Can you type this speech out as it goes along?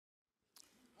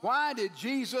Why did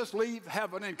Jesus leave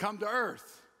heaven and come to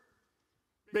earth?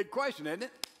 Big question, isn't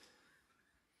it?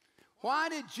 Why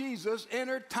did Jesus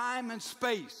enter time and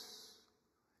space?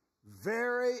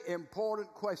 Very important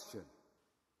question.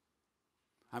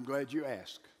 I'm glad you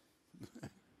asked.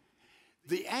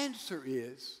 The answer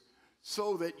is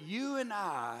so that you and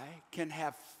I can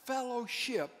have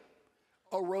fellowship,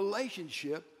 a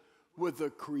relationship with the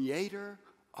creator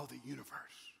of the universe.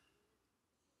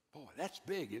 Boy, that's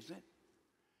big, isn't it?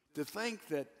 To think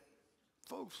that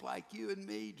folks like you and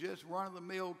me, just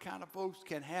run-of-the-mill kind of folks,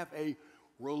 can have a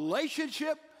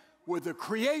relationship with the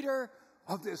creator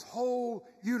of this whole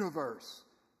universe.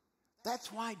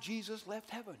 That's why Jesus left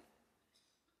heaven.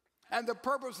 And the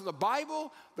purpose of the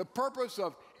Bible, the purpose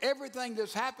of everything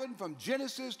that's happened from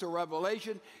Genesis to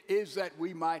Revelation is that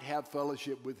we might have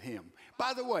fellowship with him.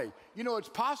 By the way, you know it's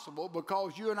possible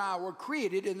because you and I were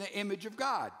created in the image of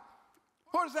God.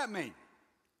 What does that mean?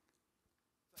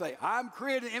 Say, I'm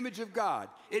created in the image of God.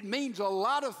 It means a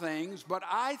lot of things, but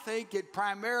I think it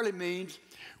primarily means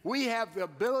we have the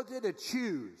ability to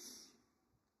choose.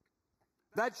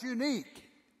 That's unique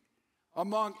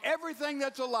among everything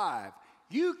that's alive.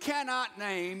 You cannot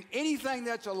name anything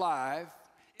that's alive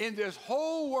in this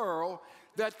whole world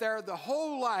that the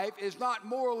whole life is not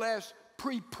more or less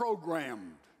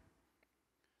pre-programmed.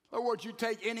 In other words, you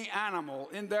take any animal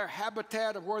in their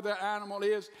habitat of where their animal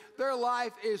is, their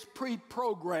life is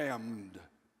pre-programmed.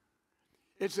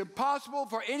 It's impossible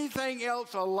for anything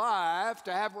else alive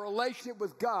to have a relationship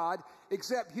with God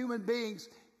except human beings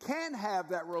can have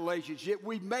that relationship.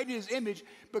 We've made in his image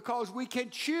because we can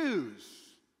choose.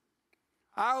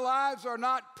 Our lives are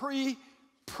not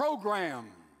pre-programmed.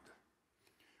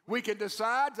 We can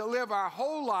decide to live our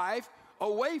whole life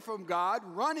away from God,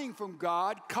 running from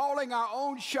God, calling our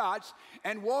own shots,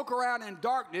 and walk around in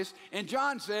darkness. And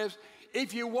John says,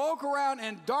 if you walk around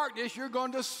in darkness, you're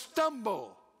going to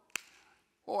stumble.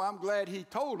 Oh, I'm glad he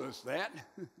told us that.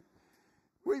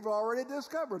 We've already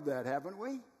discovered that, haven't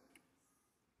we?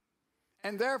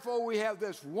 And therefore, we have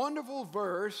this wonderful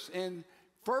verse in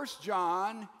 1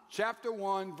 John chapter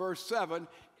 1, verse 7.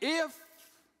 If,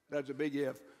 that's a big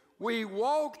if, we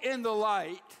walk in the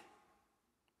light,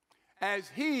 as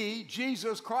he,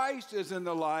 Jesus Christ, is in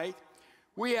the light,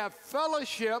 we have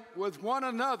fellowship with one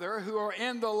another who are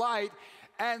in the light,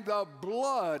 and the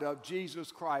blood of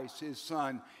Jesus Christ, his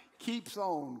Son, keeps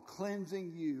on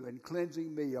cleansing you and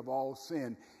cleansing me of all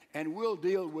sin. And we'll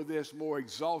deal with this more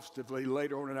exhaustively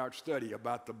later on in our study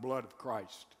about the blood of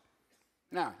Christ.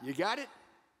 Now, you got it?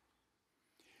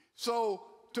 So,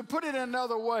 to put it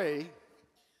another way,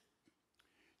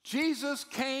 Jesus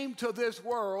came to this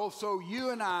world so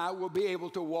you and I will be able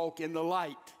to walk in the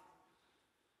light.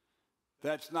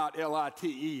 That's not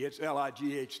L-I-T-E, it's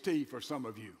L-I-G-H-T for some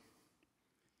of you.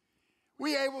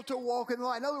 We're able to walk in the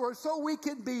light. In other words, so we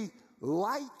can be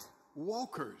light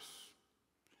walkers.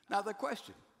 Now the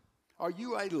question, are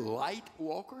you a light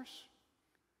walker?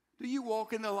 Do you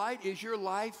walk in the light? Is your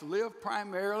life lived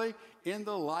primarily in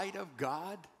the light of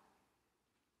God?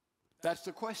 That's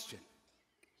the question.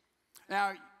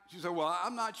 Now, you say, well,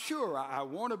 I'm not sure. I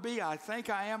want to be. I think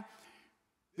I am.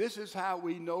 This is how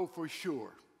we know for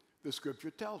sure. The scripture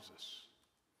tells us.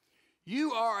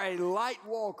 You are a light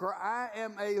walker. I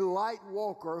am a light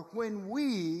walker when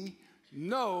we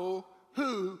know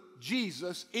who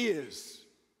Jesus is.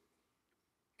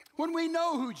 When we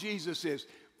know who Jesus is.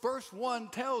 Verse 1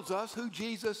 tells us who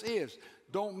Jesus is.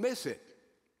 Don't miss it.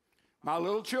 My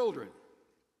little children,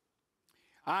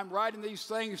 I'm writing these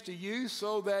things to you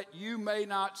so that you may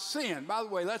not sin. By the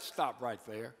way, let's stop right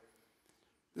there.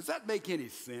 Does that make any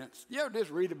sense? You ever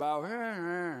just read about,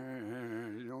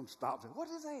 you don't stop. What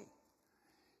does it say?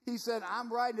 He said,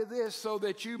 I'm writing to this so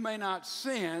that you may not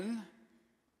sin.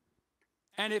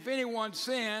 And if anyone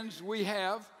sins, we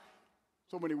have,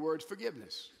 so many words,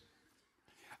 forgiveness.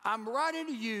 I'm writing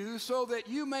to you so that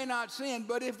you may not sin,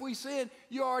 but if we sin,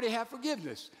 you already have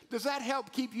forgiveness. Does that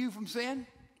help keep you from sin?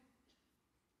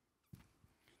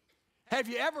 Have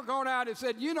you ever gone out and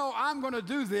said, you know, I'm going to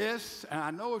do this, and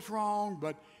I know it's wrong,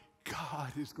 but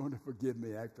God is going to forgive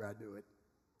me after I do it?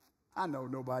 I know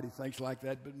nobody thinks like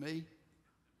that but me.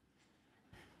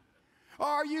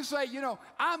 Or you say, you know,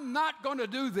 I'm not going to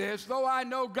do this, though I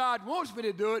know God wants me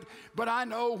to do it, but I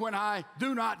know when I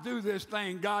do not do this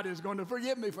thing, God is going to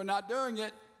forgive me for not doing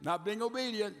it, not being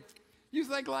obedient. You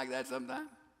think like that sometimes?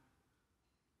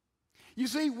 You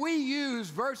see, we use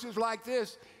verses like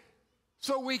this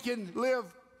so we can live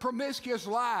promiscuous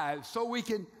lives, so we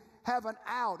can have an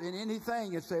out in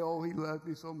anything and say, oh, he loves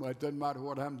me so much, doesn't matter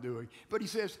what I'm doing. But he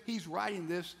says he's writing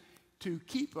this to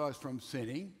keep us from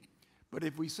sinning. But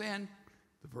if we sin,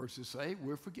 the verses say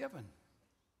we're forgiven.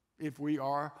 if we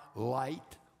are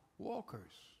light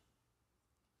walkers.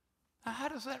 Now, how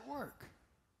does that work?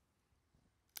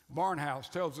 Barnhouse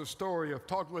tells a story of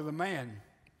talking with a man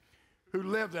who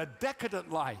lived a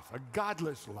decadent life, a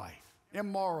godless life,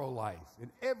 immoral life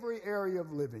in every area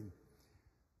of living.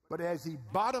 But as he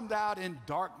bottomed out in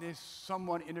darkness,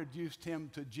 someone introduced him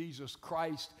to Jesus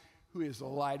Christ, who is the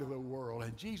light of the world.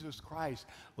 And Jesus Christ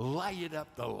lighted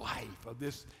up the life of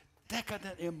this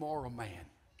decadent, immoral man.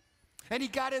 And he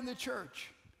got in the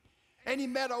church. And he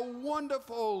met a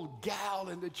wonderful gal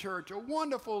in the church, a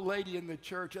wonderful lady in the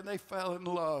church, and they fell in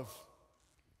love.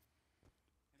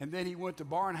 And then he went to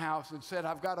Barnhouse and said,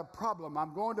 I've got a problem.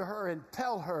 I'm going to her and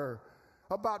tell her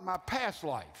about my past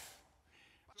life.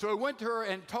 So he went to her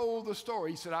and told the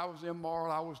story. He said, I was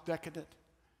immoral, I was decadent.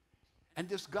 And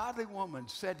this godly woman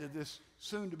said to this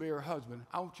soon-to-be her husband,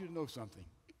 I want you to know something.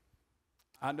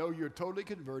 I know you're totally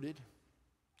converted.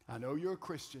 I know you're a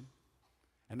Christian.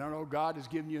 And I know God has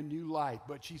given you a new life.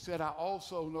 But she said, I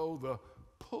also know the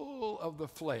pull of the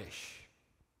flesh.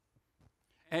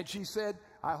 And she said,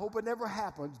 I hope it never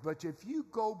happens, but if you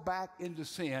go back into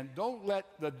sin, don't let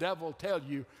the devil tell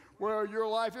you, well, your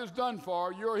life is done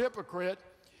for, you're a hypocrite.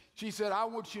 She said, I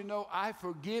want you to know I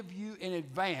forgive you in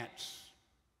advance.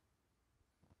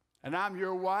 And I'm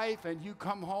your wife, and you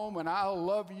come home, and I'll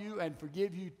love you and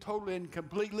forgive you totally and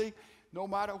completely, no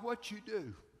matter what you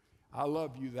do. I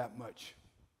love you that much.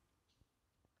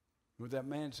 What that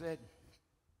man said?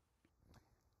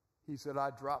 He said, I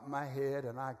dropped my head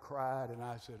and I cried and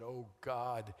I said, oh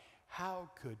God, how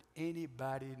could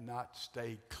anybody not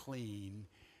stay clean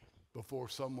before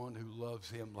someone who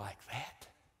loves him like that?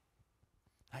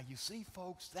 Now you see,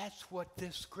 folks, that's what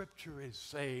this scripture is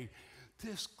saying.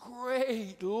 This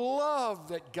great love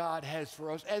that God has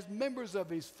for us as members of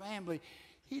his family.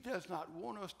 He does not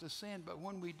want us to sin, but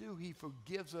when we do, he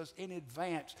forgives us in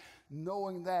advance,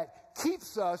 knowing that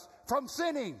keeps us from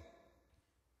sinning.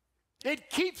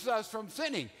 It keeps us from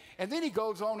sinning. And then he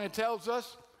goes on and tells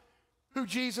us who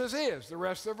Jesus is, the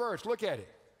rest of the verse. Look at it.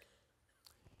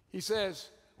 He says,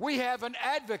 we have an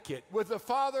advocate with the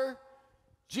Father,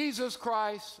 Jesus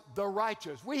Christ, the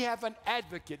righteous. We have an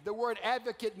advocate. The word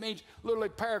advocate means literally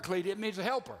paraclete. It means a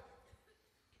helper.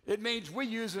 It means we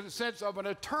use it in the sense of an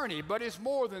attorney, but it's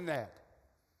more than that.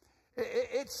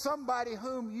 It's somebody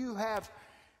whom you have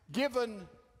given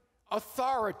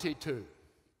authority to.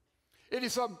 It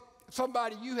is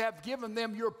somebody you have given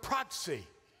them your proxy.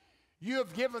 You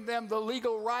have given them the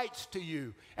legal rights to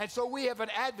you. And so we have an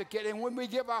advocate, and when we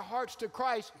give our hearts to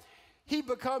Christ, he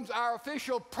becomes our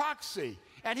official proxy,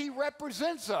 and he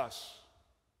represents us.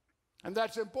 And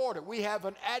that's important. We have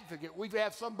an advocate. We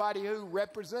have somebody who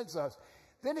represents us.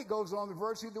 Then it goes on the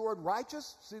verse, see the word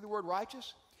righteous? See the word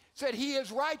righteous? It said he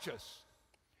is righteous.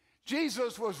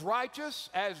 Jesus was righteous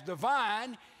as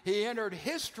divine. He entered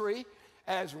history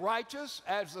as righteous,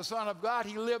 as the Son of God.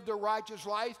 He lived a righteous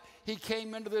life. He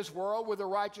came into this world with a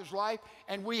righteous life,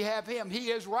 and we have him. He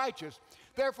is righteous.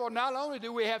 Therefore, not only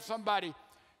do we have somebody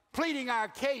pleading our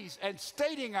case and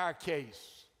stating our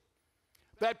case,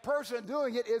 that person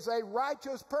doing it is a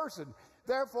righteous person.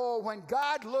 Therefore, when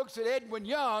God looks at Edwin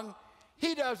Young,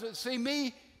 he doesn't see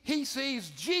me. He sees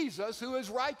Jesus, who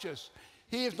is righteous.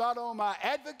 He is not only my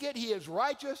advocate, he is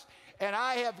righteous, and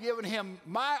I have given him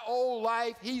my old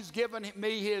life. He's given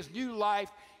me his new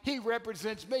life. He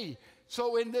represents me.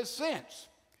 So in this sense,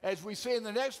 as we see in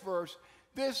the next verse,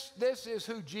 this is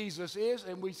who Jesus is,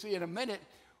 and we see in a minute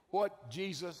what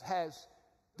Jesus has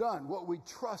done, what we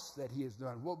trust that he has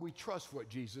done, what we trust what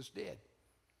Jesus did.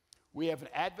 We have an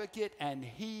advocate, and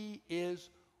he is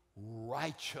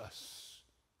righteous.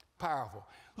 Powerful.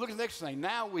 Look at the next thing.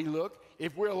 Now we look,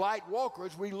 if we're light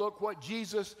walkers, we look what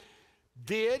Jesus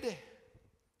did.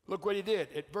 Look what he did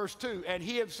at verse 2. And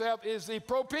he himself is the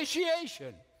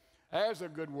propitiation. There's a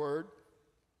good word.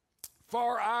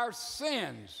 For our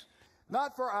sins.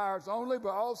 Not for ours only,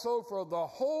 but also for the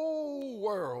whole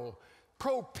world.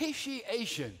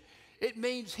 Propitiation. It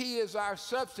means he is our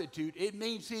substitute. It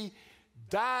means he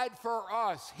died for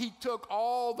us. He took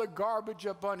all the garbage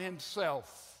upon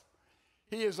himself.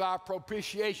 He is our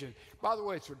propitiation. By the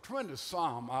way, it's a tremendous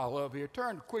psalm I love here.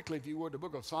 Turn quickly, if you would, to the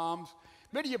book of Psalms.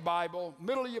 Middle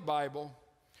of your Bible.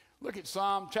 Look at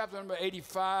Psalm chapter number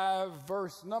 85,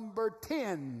 verse number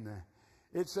 10.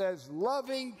 It says,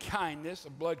 loving kindness, a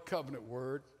blood covenant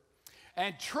word,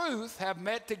 and truth have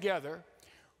met together.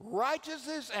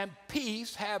 Righteousness and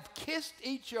peace have kissed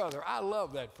each other. I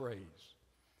love that phrase.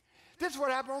 This is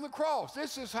what happened on the cross.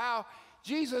 This is how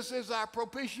Jesus is our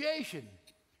propitiation.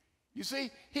 You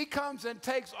see, he comes and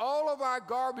takes all of our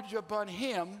garbage upon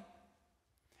him,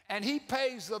 and he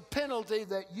pays the penalty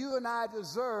that you and I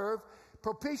deserve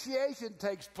propitiation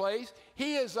takes place.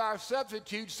 He is our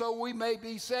substitute so we may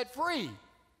be set free.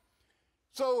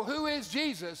 So who is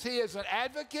Jesus? He is an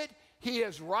advocate. He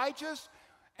is righteous.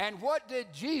 And what did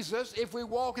Jesus, if we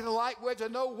walk in the light, we're to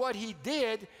know what he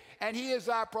did, and he is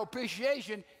our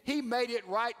propitiation. He made it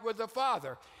right with the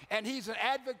Father. And he's an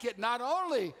advocate not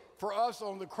only for us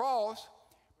on the cross,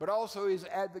 but also he's an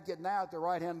advocate now at the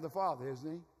right hand of the Father,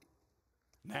 isn't he?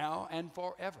 Now and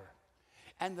forever.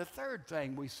 And the third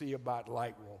thing we see about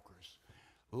light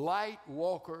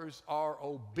walkers are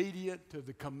obedient to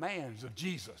the commands of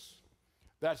Jesus.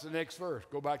 That's the next verse.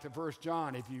 Go back to 1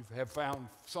 John if you have found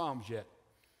Psalms yet.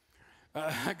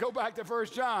 Go back to 1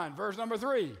 John, verse number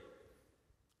 3.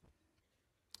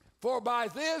 For by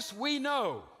this we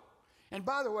know. And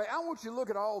by the way, I want you to look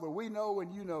at all the we know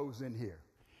and you knows in here.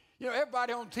 You know,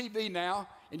 everybody on TV now,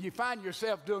 and you find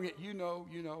yourself doing it, we know,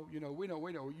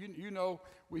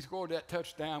 we scored that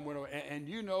touchdown, and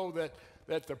you know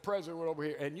that the president went over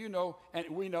here, and you know, and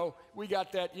we know, we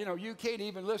got that, you can't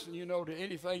even listen, to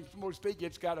anything, so to speak,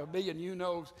 it's got a million you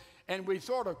knows, and we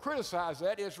sort of criticize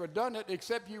that. It's redundant,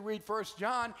 except you read 1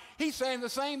 John, he's saying the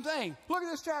same thing. Look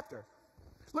at this chapter.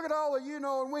 Look at all the you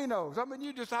know and we knows. I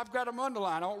mean, I've got them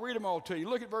underlined. I won't read them all to you.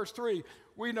 Look at verse 3.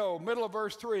 We know, middle of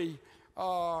verse 3,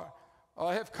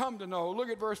 have come to know. Look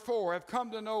at verse 4, have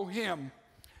come to know him.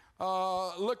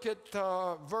 Look at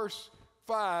verse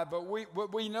 5,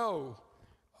 but we know.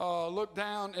 Look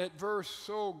down at verse,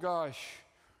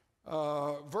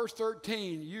 verse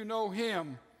 13, you know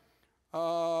him.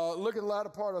 Look at the latter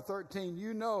part of 13,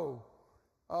 you know.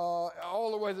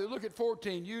 All the way through. Look at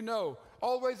 14, you know.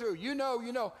 All the way through, you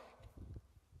know.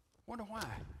 Wonder why?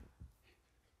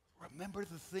 Remember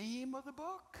the theme of the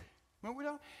book?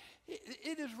 Remember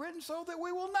it is written so that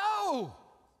we will know.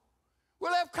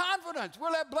 We'll have confidence.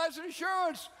 We'll have blessed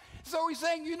assurance. So he's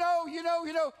saying, you know.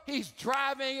 He's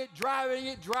driving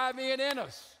it in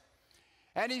us.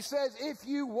 And he says, if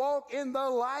you walk in the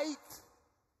light,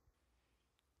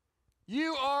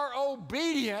 you are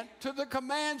obedient to the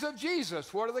commands of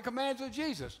Jesus. What are the commands of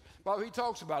Jesus? Well, he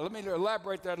talks about it. Let me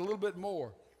elaborate that a little bit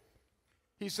more.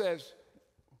 He says,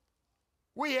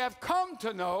 we have come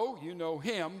to know, you know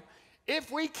him,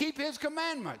 if we keep his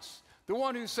commandments. The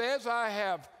one who says, I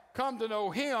have come to know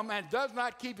him and does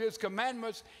not keep his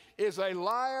commandments is a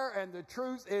liar, and the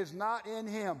truth is not in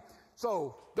him.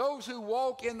 So those who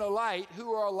walk in the light,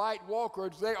 who are light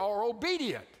walkers, they are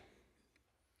obedient.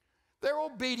 They're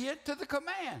obedient to the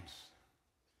commands.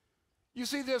 You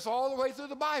see this all the way through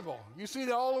the Bible. You see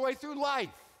that all the way through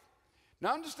life.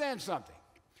 Now understand something.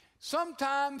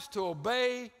 Sometimes to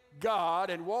obey God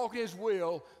and walk his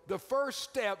will, the first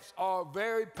steps are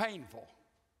very painful.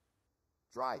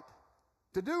 That's right.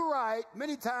 To do right,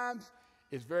 many times,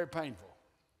 is very painful.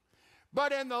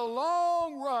 But in the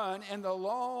long run, in the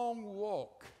long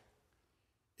walk,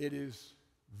 it is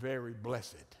very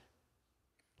blessed.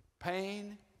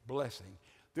 Pain, blessing.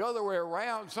 The other way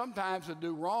around, sometimes to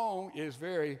do wrong is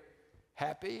very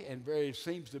happy and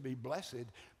seems to be blessed,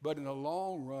 but in the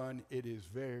long run, it is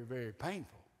very, very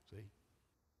painful, see?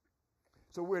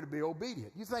 So we're to be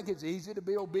obedient. You think it's easy to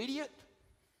be obedient?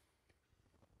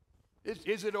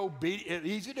 Is it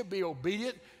easy to be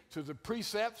obedient to the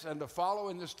precepts and to follow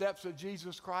in the steps of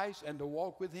Jesus Christ and to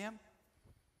walk with him?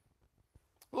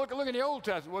 Look in the Old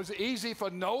Testament. Was it easy for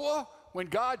Noah when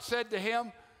God said to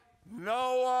him,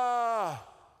 Noah,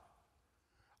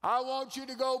 I want you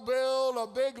to go build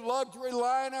a big luxury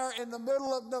liner in the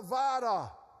middle of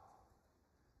Nevada?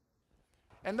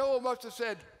 And Noah must have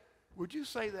said, would you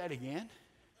say that again?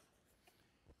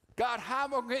 God, how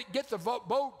am I going to get the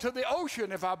boat to the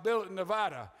ocean if I build it in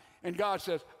Nevada? And God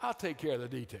says, I'll take care of the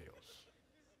details.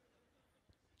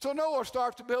 So Noah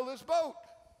starts to build this boat.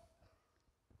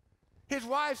 His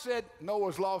wife said,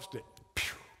 Noah's lost it.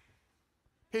 Pew.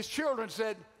 His children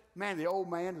said, man, the old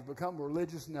man has become a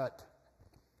religious nut.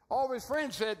 All of his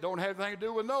friends said, don't have anything to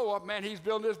do with Noah. Man, he's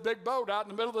building this big boat out in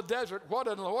the middle of the desert. What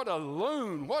a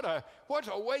loon. What a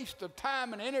waste of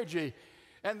time and energy.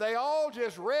 And they all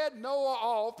just read Noah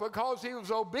off because he was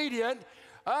obedient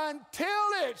until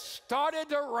it started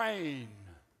to rain.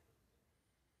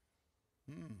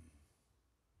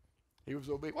 He was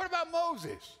obedient. What about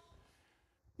Moses?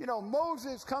 You know,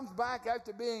 Moses comes back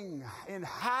after being in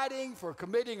hiding for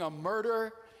committing a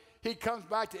murder. He comes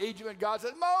back to Egypt and God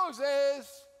says,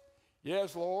 Moses,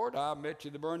 yes, Lord, I met you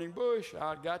in the burning bush.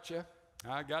 I got you.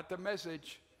 I got the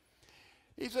message.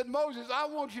 He said, Moses, I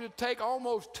want you to take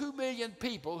almost 2 million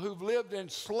people who've lived in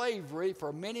slavery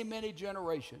for many, many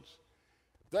generations.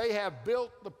 They have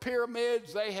built the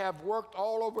pyramids. They have worked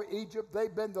all over Egypt.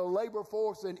 They've been the labor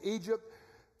force in Egypt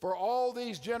for all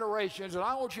these generations, and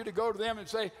I want you to go to them and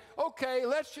say, okay,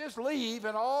 let's just leave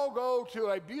and all go to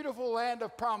a beautiful land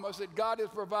of promise that God has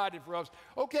provided for us.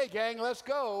 Okay, gang, let's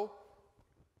go.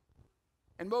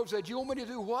 And Moses said, you want me to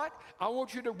do what? I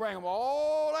want you to bring them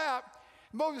all out.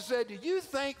 Moses said, do you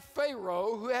think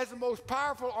Pharaoh, who has the most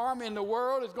powerful army in the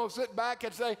world, is going to sit back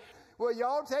and say, well,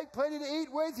 y'all take plenty to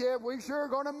eat with you. We sure are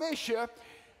going to miss you.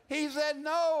 He said,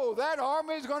 no, that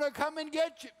army is going to come and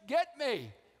get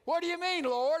me. What do you mean,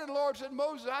 Lord? And the Lord said,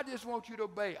 Moses, I just want you to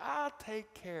obey. I'll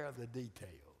take care of the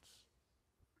details.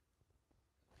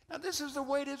 Now, this is the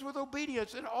way it is with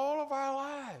obedience in all of our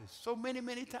lives, so many,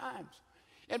 many times.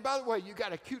 And by the way, you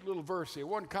got a cute little verse here.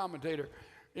 One commentator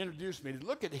introduced me to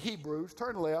look at Hebrews,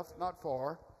 turn left, not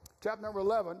far, chapter number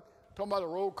 11, talking about the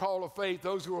roll call of faith,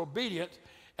 those who are obedient.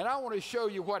 And I want to show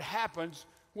you what happens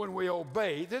when we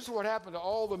obey. This is what happened to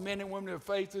all the men and women of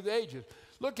faith through the ages.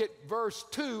 Look at verse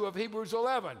 2 of Hebrews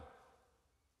 11.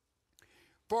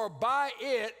 For by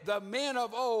it the men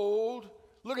of old,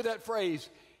 look at that phrase,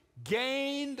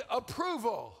 gained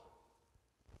approval.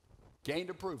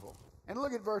 Gained approval. And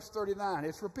look at verse 39.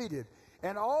 It's repeated.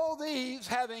 And all these,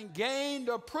 having gained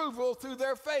approval through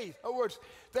their faith. In other words,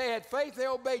 they had faith, they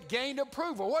obeyed, gained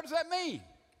approval. What does that mean?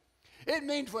 It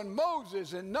means when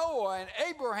Moses and Noah and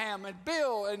Abraham and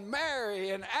Bill and Mary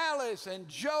and Alice and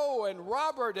Joe and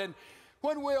Robert, and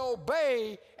when we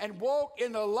obey and walk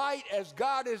in the light as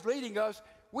God is leading us,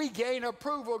 we gain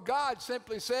approval. God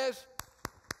simply says,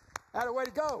 "That's the way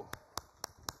to go."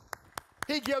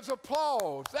 He gives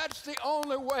applause. That's the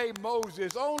only way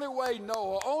Moses, only way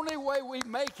Noah, only way we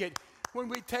make it when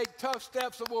we take tough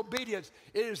steps of obedience.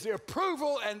 It is the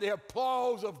approval and the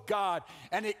applause of God,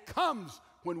 and it comes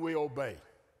when we obey.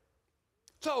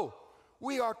 So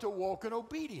we are to walk in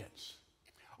obedience.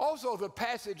 Also, the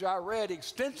passage I read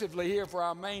extensively here for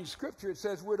our main scripture, it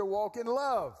says we're to walk in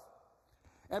love.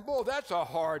 And boy, that's a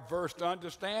hard verse to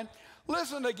understand.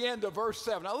 Listen again to verse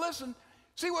 7. Now listen,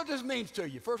 see what this means to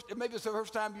you. First, maybe it's the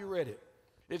first time you read it.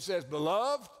 It says,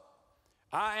 beloved,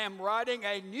 I am writing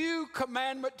a new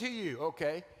commandment to you.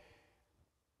 Okay.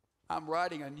 I'm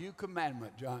writing a new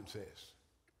commandment, John says.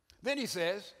 Then he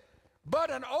says,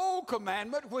 but an old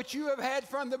commandment which you have had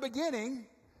from the beginning.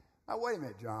 Now, wait a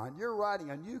minute, John. You're writing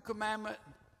a new commandment,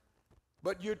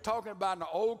 but you're talking about an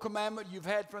old commandment you've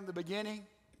had from the beginning?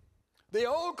 The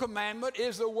old commandment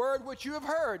is the word which you have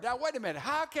heard. Now, wait a minute.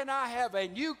 How can I have a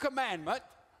new commandment,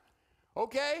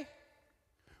 okay,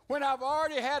 when I've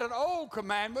already had an old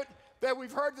commandment that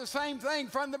we've heard the same thing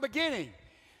from the beginning?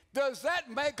 Does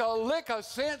that make a lick of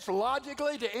sense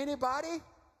logically to anybody?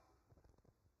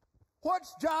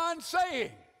 What's John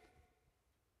saying?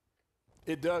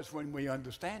 It does when we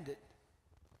understand it.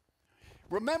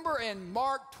 Remember in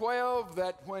Mark 12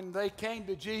 that when they came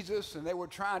to Jesus and they were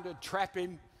trying to trap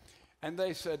him, and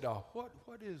they said, what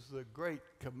is the great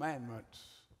commandments?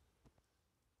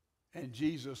 And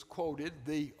Jesus quoted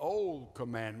the old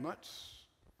commandments.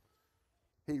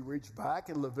 He reached back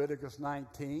in Leviticus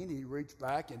 19. He reached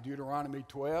back in Deuteronomy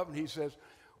 12. And he says,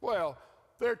 well,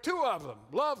 there are two of them.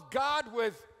 Love God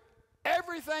with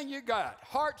everything you got.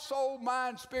 Heart, soul,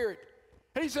 mind, spirit.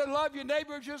 And he said, love your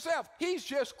neighbor as yourself. He's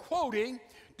just quoting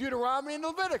Deuteronomy and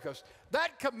Leviticus.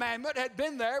 That commandment had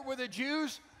been there with the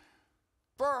Jews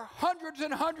for hundreds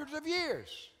and hundreds of years.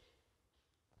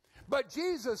 But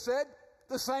Jesus said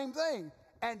the same thing.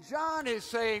 And John is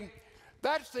saying,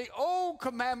 that's the old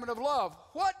commandment of love.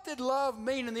 What did love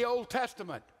mean in the Old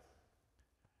Testament?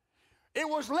 It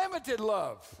was limited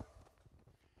love.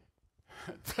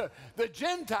 The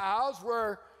Gentiles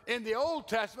were, in the Old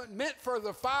Testament, meant for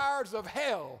the fires of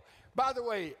hell. By the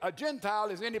way, a Gentile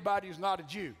is anybody who's not a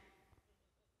Jew.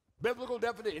 Biblical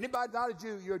definition. Anybody not a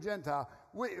Jew, you're a Gentile.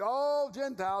 All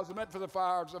Gentiles are meant for the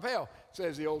fires of hell,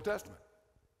 says the Old Testament.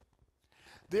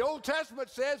 The Old Testament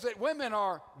says that women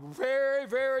are very,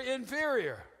 very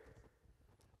inferior.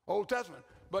 Old Testament.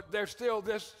 But there's still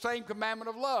this same commandment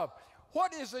of love.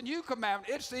 What is the new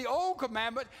commandment? It's the old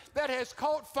commandment that has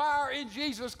caught fire in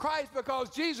Jesus Christ because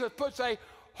Jesus puts a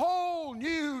whole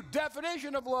new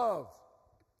definition of love.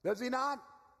 Does he not?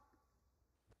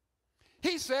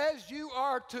 He says you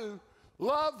are to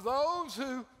love those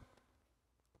who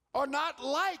are not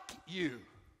like you.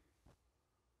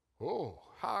 Oh,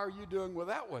 how are you doing with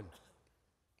that one?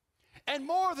 And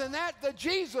more than that, the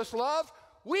Jesus love,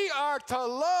 we are to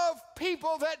love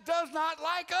people that does not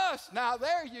like us. Now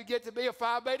there you get to be a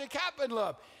Phi Beta Kappa in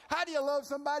love. How do you love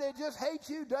somebody that just hates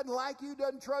you, doesn't like you,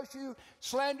 doesn't trust you,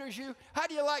 slanders you? How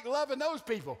do you like loving those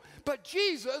people? But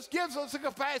Jesus gives us the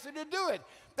capacity to do it.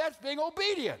 That's being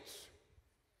obedience.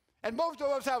 And most of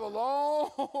us have a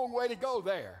long way to go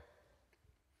there.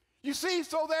 You see,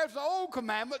 so there's the old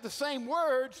commandment, the same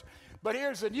words, but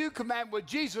here's the new commandment with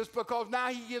Jesus, because now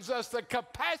he gives us the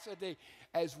capacity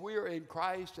as we're in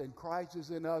Christ and Christ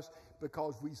is in us,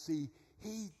 because we see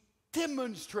he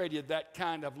demonstrated that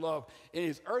kind of love in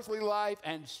his earthly life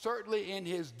and certainly in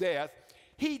his death.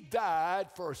 He died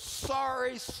for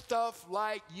sorry stuff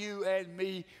like you and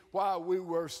me while we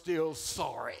were still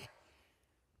sorry,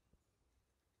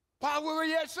 while we were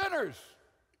yet sinners.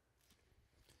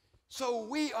 So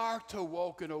we are to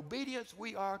walk in obedience.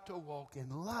 We are to walk in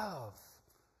love.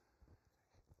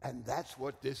 And that's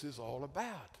what this is all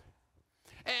about.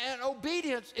 And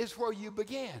obedience is where you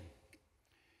begin.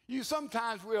 You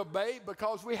sometimes we obey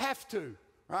because we have to,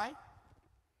 right?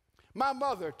 My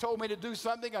mother told me to do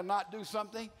something or not do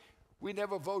something. We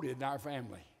never voted in our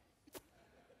family.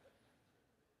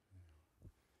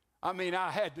 I mean,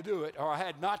 I had to do it or I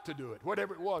had not to do it,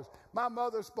 whatever it was. My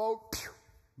mother spoke, pew,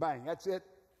 bang, that's it.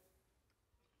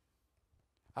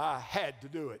 I had to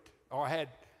do it, or I had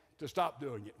to stop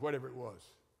doing it, whatever it was.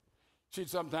 She'd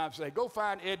sometimes say, go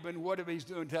find Edmund, whatever he's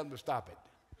doing, tell him to stop it.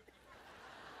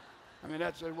 I mean,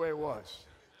 that's the way it was.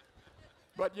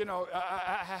 But, you know,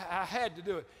 I had to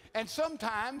do it. And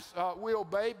sometimes we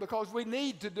obey because we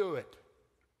need to do it.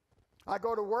 I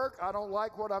go to work, I don't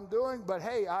like what I'm doing, but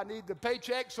hey, I need the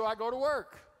paycheck, so I go to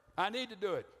work. I need to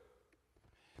do it.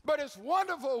 But it's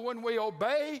wonderful when we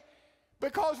obey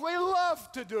because we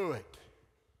love to do it.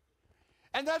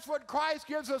 And that's what Christ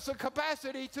gives us the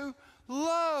capacity to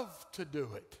love to do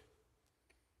it.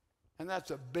 And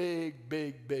that's a big,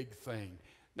 big, big thing.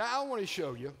 Now, I want to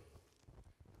show you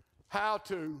how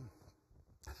to,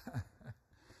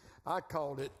 I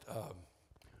called it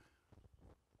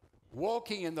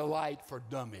walking in the light for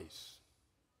dummies.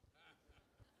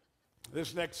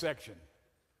 This next section.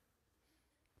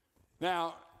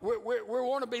 Now, we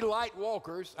want to be light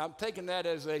walkers. I'm taking that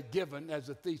as a given, as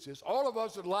a thesis. All of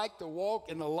us would like to walk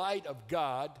in the light of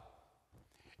God.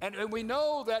 And we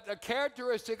know that a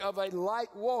characteristic of a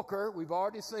light walker, we've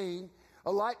already seen,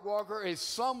 a light walker is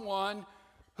someone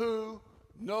who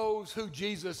knows who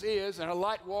Jesus is, and a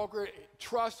light walker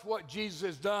trusts what Jesus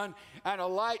has done, and a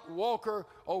light walker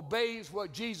obeys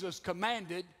what Jesus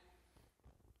commanded.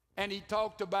 And he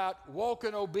talked about walk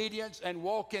in obedience and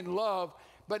walk in love.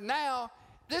 But now,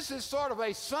 this is sort of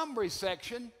a summary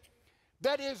section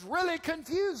that is really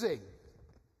confusing.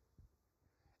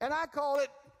 And I call it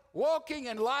walking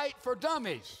in light for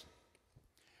dummies.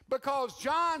 Because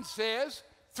John says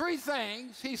three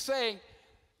things. He's saying,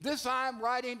 this I am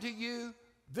writing to you,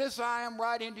 this I am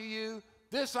writing to you,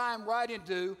 this I am writing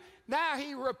to. Now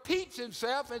he repeats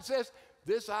himself and says,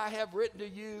 this I have written to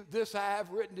you, this I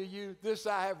have written to you, this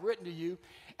I have written to you.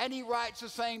 And he writes the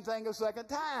same thing a second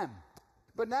time.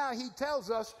 But now he tells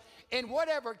us, in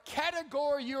whatever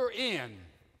category you're in,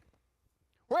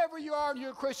 wherever you are in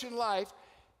your Christian life,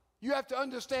 you have to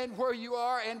understand where you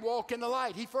are and walk in the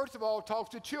light. He first of all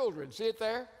talks to children. See it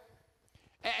there?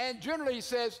 And generally he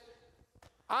says,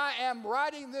 I am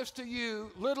writing this to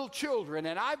you, little children.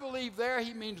 And I believe there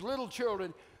he means little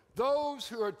children, those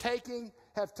who have taken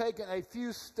a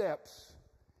few steps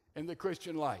in the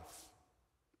Christian life.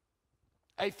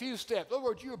 A few steps. In other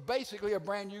words, you're basically a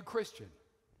brand new Christian.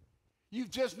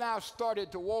 You've just now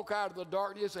started to walk out of the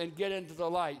darkness and get into the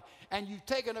light. And you've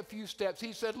taken a few steps.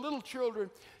 He said, little children,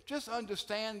 just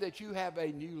understand that you have a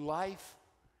new life,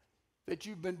 that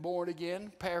you've been born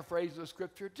again. Paraphrase the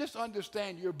scripture. Just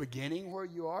understand you're beginning where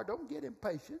you are. Don't get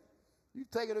impatient.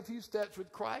 You've taken a few steps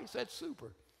with Christ. That's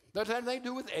super. Doesn't have anything to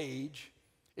do with age.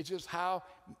 It's just how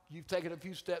you've taken a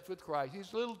few steps with Christ.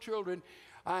 These little children,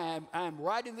 I am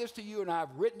writing this to you, and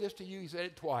I've written this to you. He said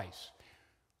it twice.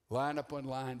 Line upon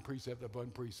line, precept upon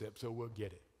precept, so we'll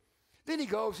get it. Then he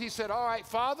goes, he said, all right,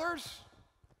 fathers,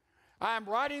 I am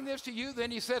writing this to you.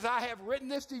 Then he says, I have written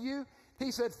this to you.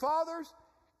 He said, fathers,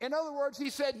 in other words, he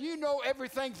said, you know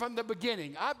everything from the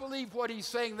beginning. I believe what he's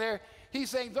saying there. He's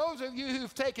saying, those of you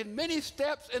who've taken many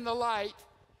steps in the light,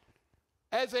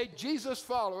 as a Jesus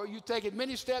follower, you've taken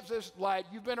many steps in this light,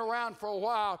 you've been around for a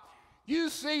while, you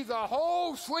see the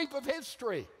whole sweep of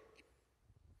history.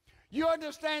 You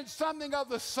understand something of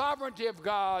the sovereignty of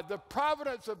God, the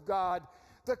providence of God,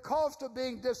 the cost of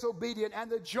being disobedient,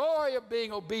 and the joy of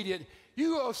being obedient.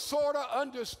 You are sort of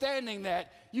understanding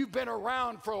that. You've been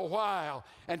around for a while.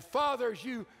 And fathers,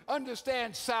 you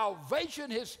understand salvation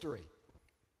history.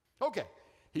 Okay,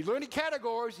 he's learning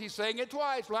categories. He's saying it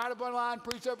twice, line upon line,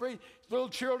 precept upon precept. Little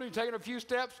children, you've taken a few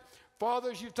steps.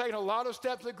 Fathers, you've taken a lot of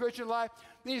steps in the Christian life.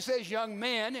 Then he says young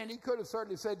men, and he could have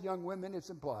certainly said young women, it's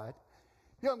implied.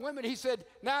 Young women, he said,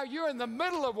 now you're in the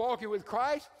middle of walking with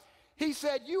Christ. He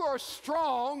said, you are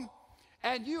strong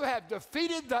and you have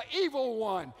defeated the evil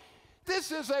one. This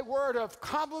is a word of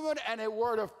compliment and a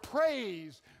word of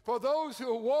praise for those who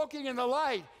are walking in the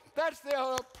light. That's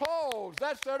their applause.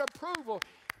 That's their approval.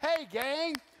 Hey,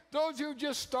 gang, those who are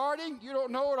just starting, you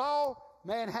don't know it all,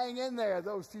 man, hang in there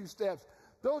those few steps.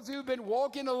 Those who've been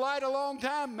walking the light a long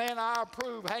time, man, I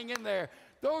approve, hang in there.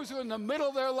 Those who are in the middle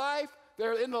of their life,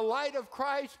 they're in the light of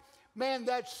Christ, man,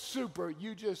 that's super.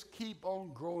 You just keep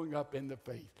on growing up in the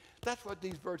faith. That's what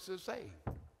these verses say.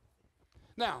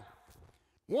 Now,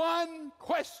 one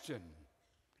question,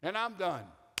 and I'm done.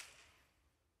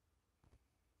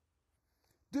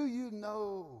 Do you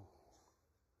know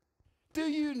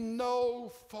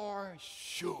for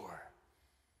sure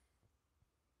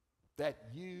that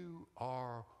you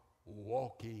are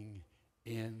walking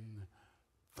in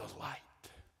the light?